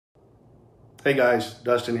Hey guys,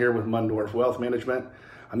 Dustin here with Mundorf Wealth Management.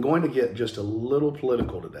 I'm going to get just a little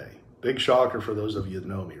political today. Big shocker for those of you that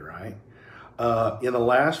know me, right? In the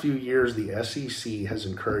last few years, the SEC has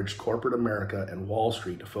encouraged corporate America and Wall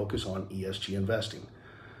Street to focus on ESG investing.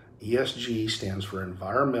 ESG stands for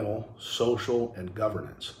environmental, social, and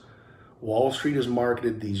governance. Wall Street has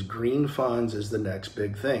marketed these green funds as the next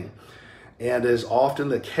big thing. And as often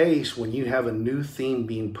the case, when you have a new theme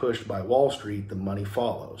being pushed by Wall Street, the money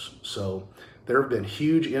follows. So there have been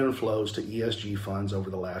huge inflows to ESG funds over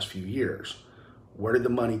the last few years. Where did the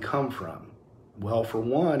money come from? Well, for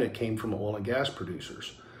one, it came from oil and gas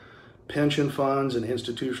producers. Pension funds and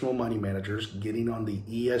institutional money managers getting on the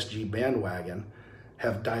ESG bandwagon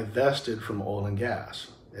have divested from oil and gas.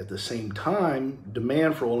 At the same time,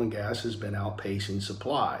 demand for oil and gas has been outpacing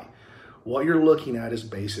supply. What you're looking at is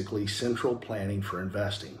basically central planning for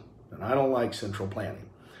investing. And I don't like central planning.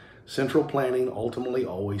 Central planning ultimately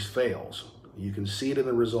always fails. You can see it in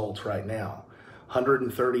the results right now.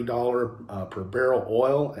 $130 per barrel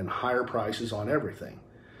oil and higher prices on everything.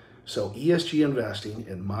 So ESG investing,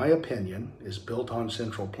 in my opinion, is built on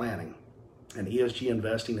central planning. And ESG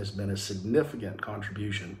investing has been a significant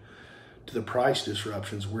contribution to the price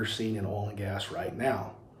disruptions we're seeing in oil and gas right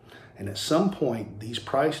now. And at some point, these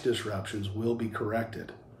price disruptions will be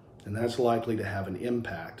corrected, and that's likely to have an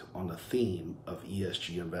impact on the theme of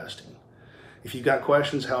ESG investing. If you've got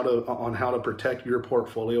questions on how to protect your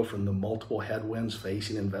portfolio from the multiple headwinds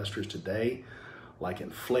facing investors today, like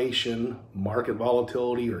inflation, market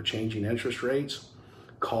volatility, or changing interest rates,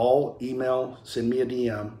 call, email, send me a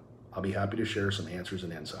DM. I'll be happy to share some answers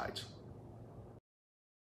and insights.